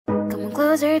Come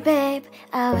closer, babe,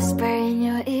 I'll whisper in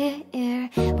your ear.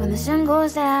 When the sun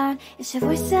goes down, it's your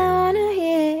voice I wanna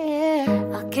hear.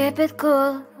 I'll keep it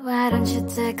cool, why don't you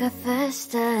take a first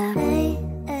step? Hey,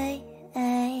 hey,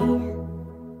 hey.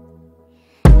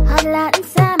 Hot light and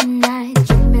summer nights,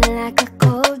 treat me like a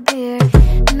cold beer.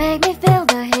 Make me feel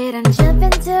the heat and jump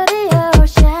into the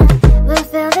ocean. We'll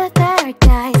feel the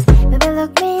paradise, baby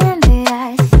look me in the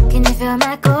eyes. Can you feel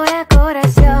my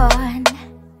corazón?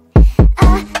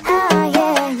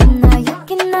 Yeah, you know you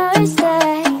can always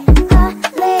stay.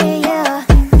 Only you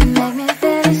can make me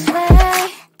feel this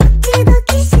way. Doki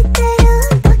doki shiteru,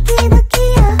 doki doki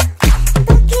yo.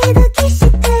 Doki doki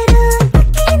shiteru,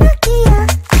 doki doki yo.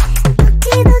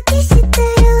 Doki doki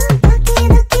shiteru, doki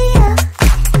doki yo.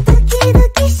 Doki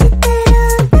doki shiteru,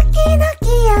 doki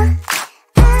doki yo.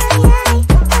 Ay ay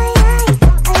ay ay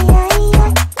ay ay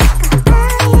ay.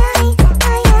 Ay ay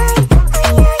ay ay ay ay ay.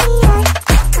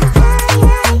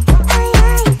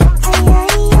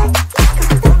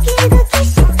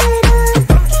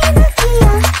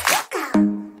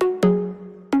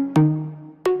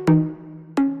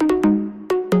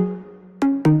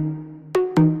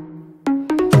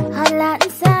 Hot light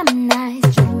and summer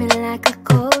nights, treat me like a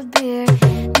cold beer.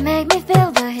 Make me feel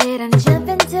the heat and jump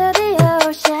into the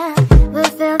ocean. We'll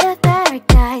feel the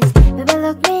paradise, baby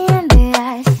look me in the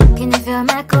eyes. Can you feel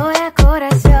my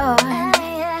corazón?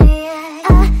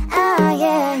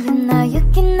 Yeah, you know you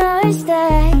can always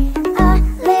stay.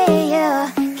 Only you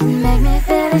can make me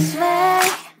feel this way.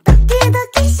 Doki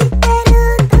doki shiteru,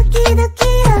 doki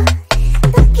doki yo.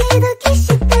 Doki doki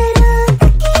shiteru,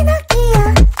 doki doki yo.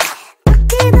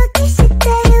 Doki doki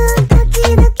shiteru, doki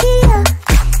doki yo.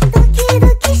 Doki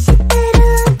doki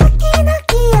shiteru, doki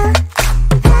doki yo.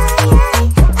 Ay ay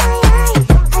ay ay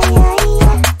ay ay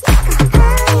ay. Ay ay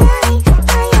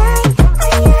ay ay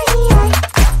ay ay ay.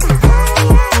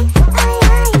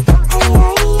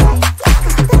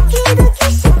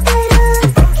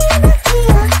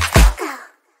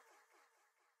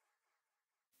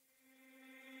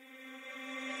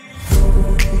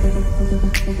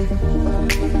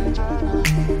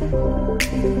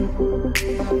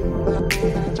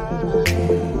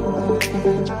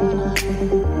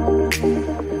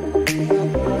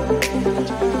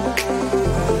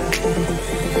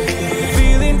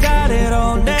 Feeling tired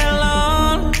all day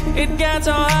long. It gets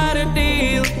so hard to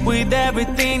deal with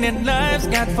everything that life's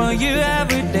got for you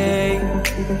every day.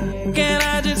 Can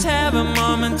I just have a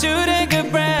moment to take a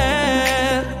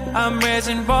breath? I'm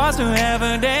raising balls to have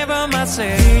a day for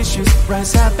myself. Issues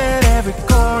rise up at every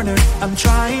corner. I'm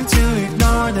trying to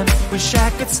ignore them. Wish I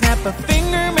could snap a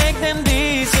finger, make them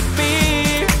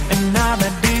disappear. And now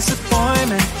that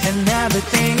disappointment and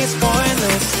everything is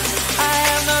pointless. I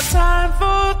have no time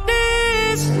for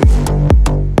this.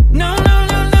 No, no,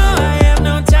 no, no, I have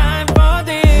no time for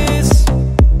this.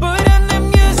 Put on the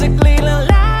music, little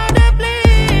louder,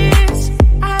 please.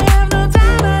 I have no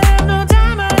time, I have no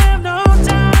time, I have no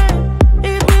time.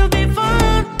 It will be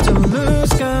fun to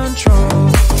lose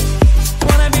control.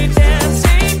 Wanna be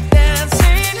dancing,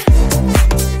 dancing.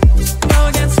 No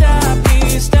one can stop me,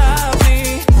 stop me.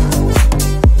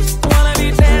 Wanna be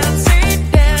dancing,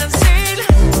 dancing.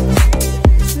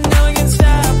 No one can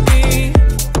stop me.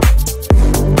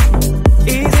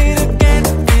 Easy to get,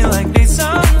 feel like this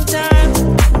sometimes.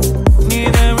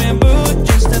 Need a reboot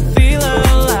just to feel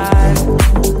alive.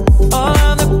 All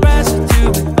of the pressure to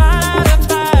be fight.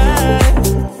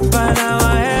 But now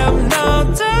I have no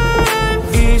time.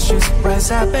 Issues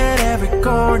rise up at every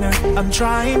corner. I'm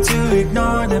trying to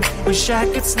ignore them. Wish I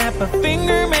could snap a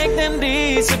finger, make them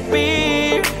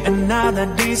disappear. And now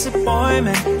that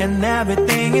disappointment and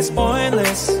everything is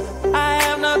pointless. I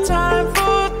have no time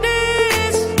for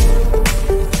this.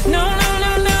 No, no,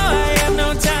 no, no, I have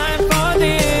no time for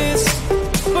this.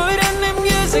 Put on the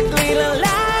music, little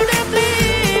louder,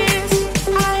 please.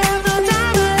 I have no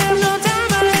time, I have no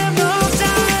time, I have no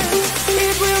time.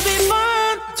 It will be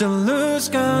fun to lose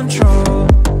control.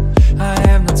 I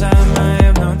have no time, I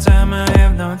have no time, I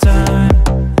have no time.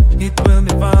 It will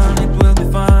be fun, it will be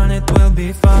fun, it will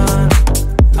be fun.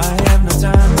 I have no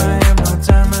time, I have no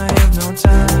time, I have no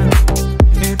time.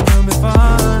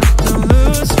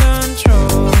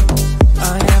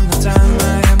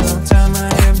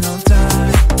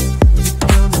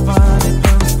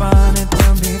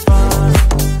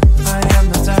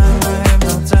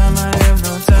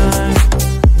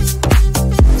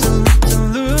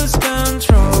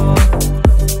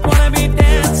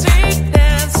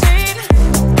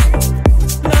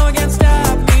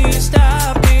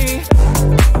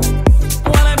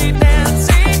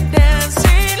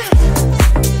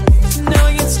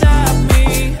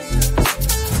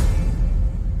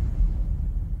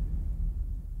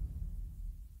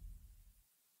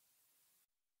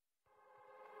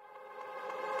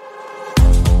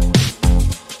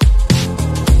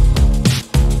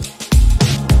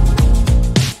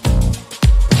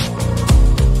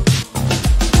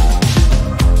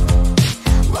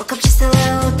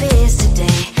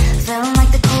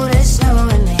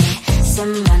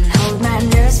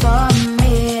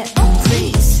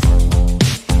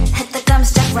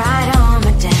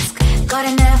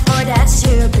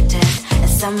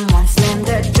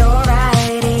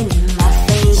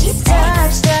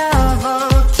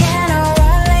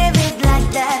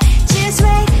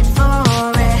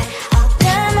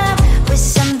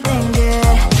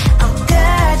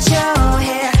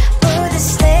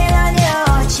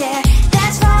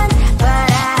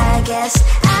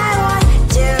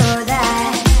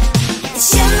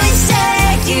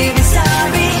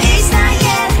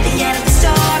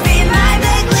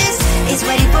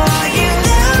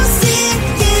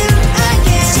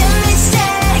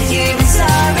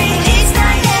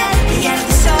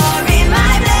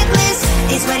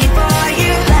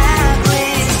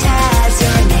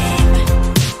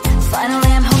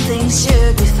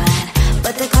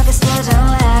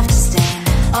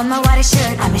 on my white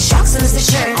shirt. I'm in shock, so is the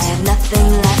shirt. I have nothing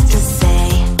left to say.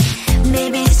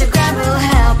 Maybe Instagram will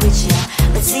help with you,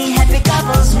 but seeing happy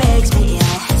couples makes me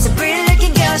ill. So pretty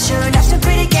looking girl, sure enough, some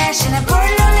pretty cash, and I'm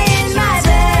bored lonely in my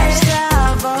bed.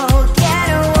 Trouble, yeah, I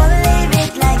don't wanna leave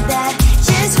it like that.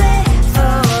 Just wait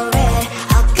for it.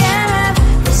 I'll come up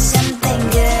with something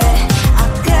good.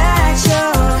 I'll cut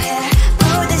your hair,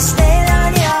 put the stain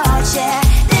on your chair.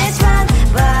 That's fun,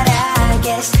 but I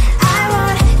guess I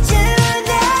won't do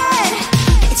that.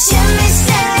 It's your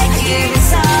mistake, you're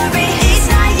sorry. It's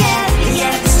not yet the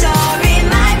end of the story.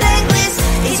 My blacklist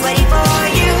is waiting for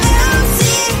you. I'll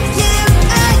see you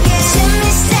again. It's your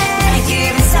mistake,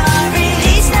 you're sorry.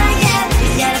 It's not yet the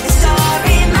end of the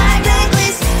story. My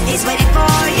blacklist is waiting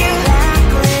for you.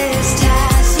 Blacklist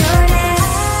has your name.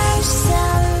 I wish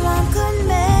someone could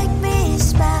make me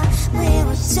smile. We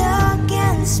would talk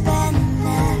and spend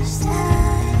less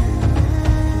time.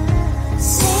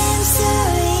 Seems so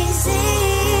easy,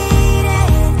 it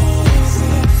ain't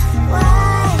easy.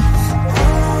 Why?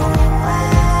 Oh, why?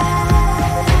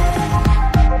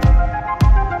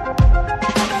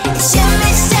 It's your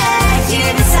mistake,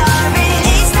 you're sorry.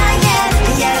 It's not yet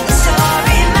the end of the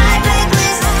story. My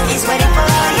blacklist is waiting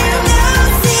for you.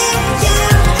 I'll see you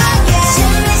again. It's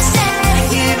your mistake,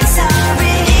 you're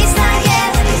sorry. It's not yet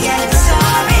the end of the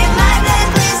story. My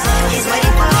blacklist is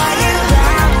waiting for you.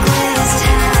 Blacklist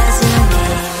has your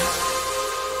name.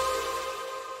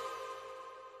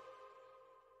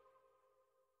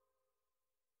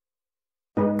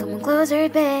 Come closer,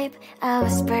 babe. I'll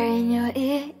whisper in your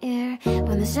ear.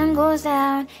 When the sun goes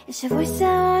down, it's your voice I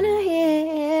wanna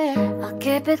hear. I'll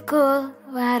keep it cool.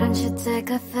 Why don't you take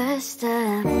a first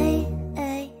step? Hey,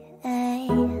 hey, hey.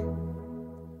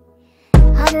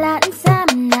 Hot Latin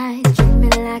summer nights, treat me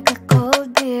like a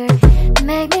cold beer.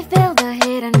 Make me feel the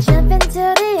heat and jump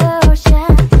into the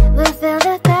ocean. We'll feel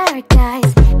the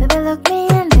paradise. Baby, look me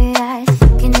in the eyes.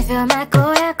 Can you feel my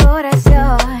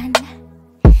corazón?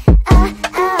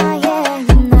 Yeah,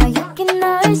 you know you can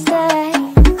always stay.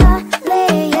 Only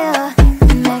you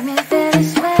can make me feel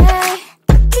this way.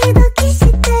 Doki doki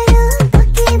shiteru,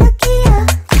 doki doki yo.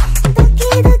 Doki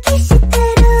doki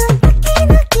shiteru, doki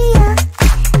doki yo.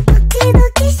 Doki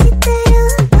doki shiteru,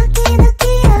 doki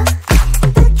doki yo.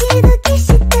 Doki doki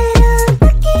shiteru,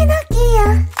 doki doki yo.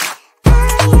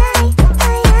 Ay ay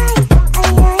ay ay ay ay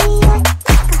ay.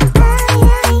 Ay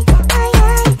ay ay ay ay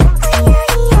ay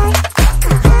ay.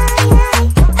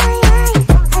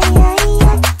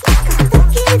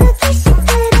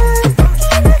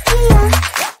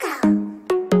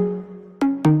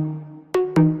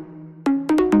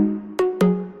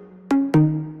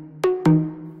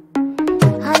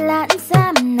 Hot Latin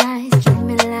summer nights, treat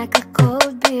me like a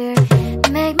cold beer.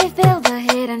 Make me feel the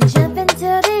heat and jump into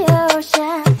the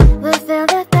ocean. We'll feel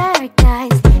the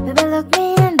paradise. Baby, look me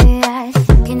in the eyes.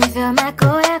 Can you feel my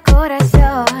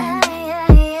corazón?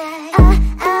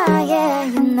 Yeah,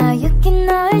 you know you can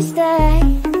always stay.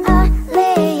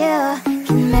 Only you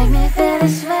can make me feel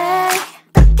this way.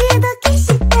 Doki doki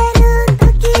shiteru,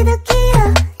 doki doki yo.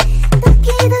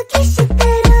 Doki doki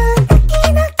shiteru, doki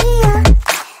doki yo.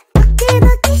 Doki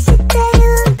doki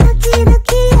shiteru, doki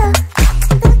doki yo.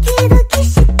 Doki doki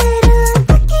shiteru,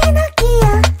 doki doki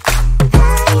yo.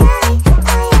 Ay ay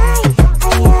ay ay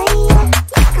ay ay ay.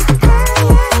 Ay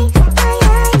ay ay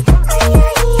ay ay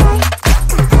ay ay.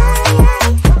 Ay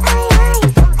ay ay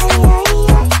ay ay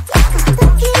ay.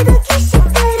 Doki doki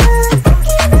shiteru,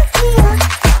 doki doki yo.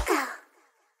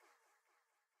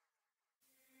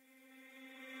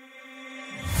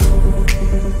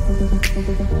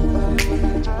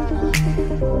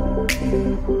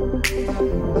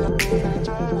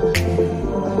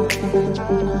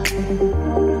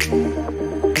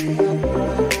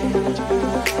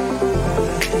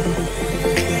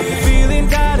 Feeling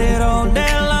tired all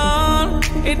day long.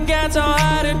 It gets so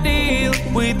hard to deal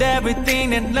with everything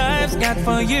that life's got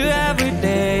for you every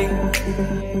day.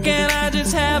 Can I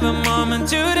just have a moment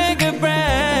to take a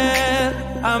breath?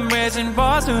 I'm raising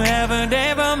balls to have a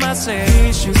day for myself.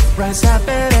 Issues rise up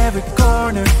at every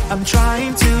corner. I'm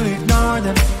trying to ignore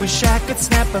them. Wish I could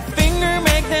snap a finger,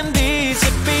 make them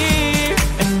disappear.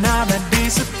 And now that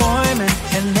disappointment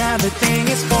and everything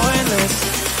is pointless.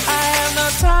 I have no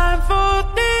time for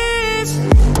this.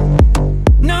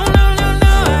 No, no, no,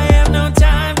 no, I have no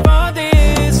time for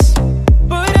this.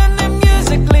 Put on the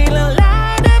music, little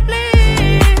louder,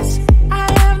 please. I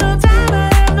have no time, I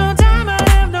have no time, I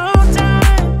have no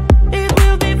time. It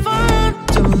will be fun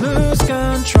to lose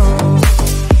control.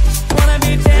 Wanna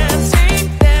be dancing,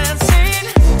 dancing.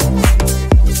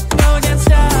 No one can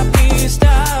stop me,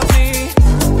 stop me.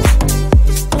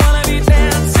 Wanna be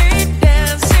dancing,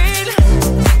 dancing.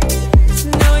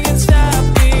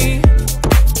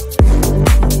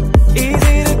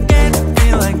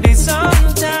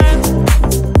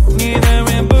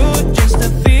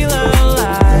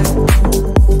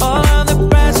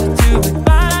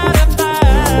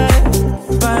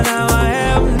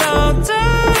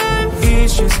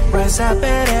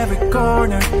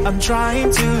 I'm trying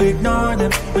to ignore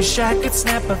them. Wish I could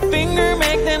snap a finger,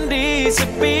 make them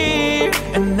disappear.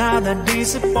 Another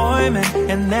disappointment,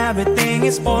 and everything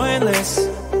is pointless.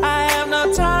 I have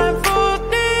no time for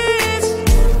this.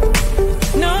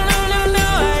 No, no, no, no,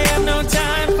 I have no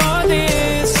time for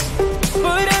this.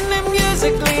 Put in the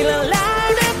music, little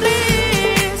louder,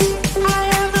 please. I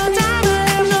have no time, I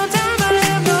have no time, I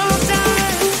have no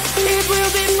time. It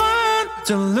will be fun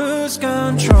to lose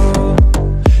control.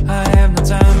 I have no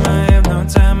time, I have no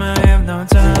time, I have no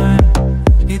time.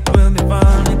 It will be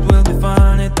fun, it will be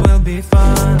fun, it will be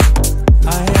fun.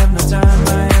 I have no time,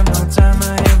 I have no time,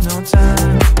 I have no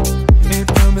time. It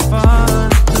will be fun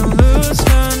to lose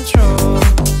control.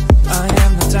 I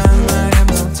have no time, I have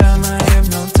no time, I have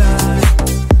no time.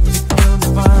 It will be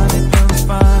fun, it will be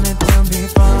fun, it will be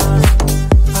fun.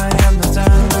 I have no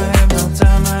time, I have no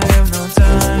time, I have no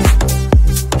time.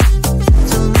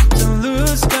 To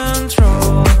lose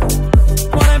control.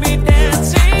 Wanna be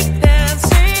dancing,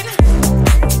 dancing.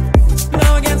 No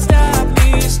one can stop me,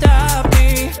 stop me.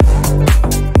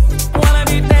 Wanna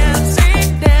be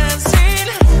dancing, dancing.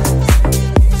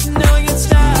 No one can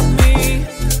stop me.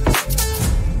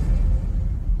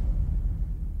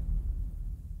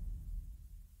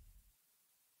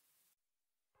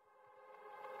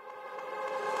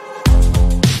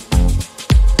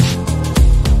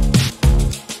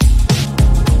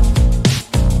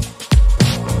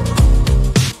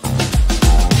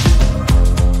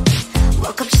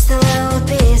 Woke up just a little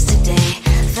pissed today.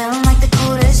 Feeling like the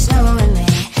coldest snow in me.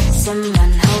 Someone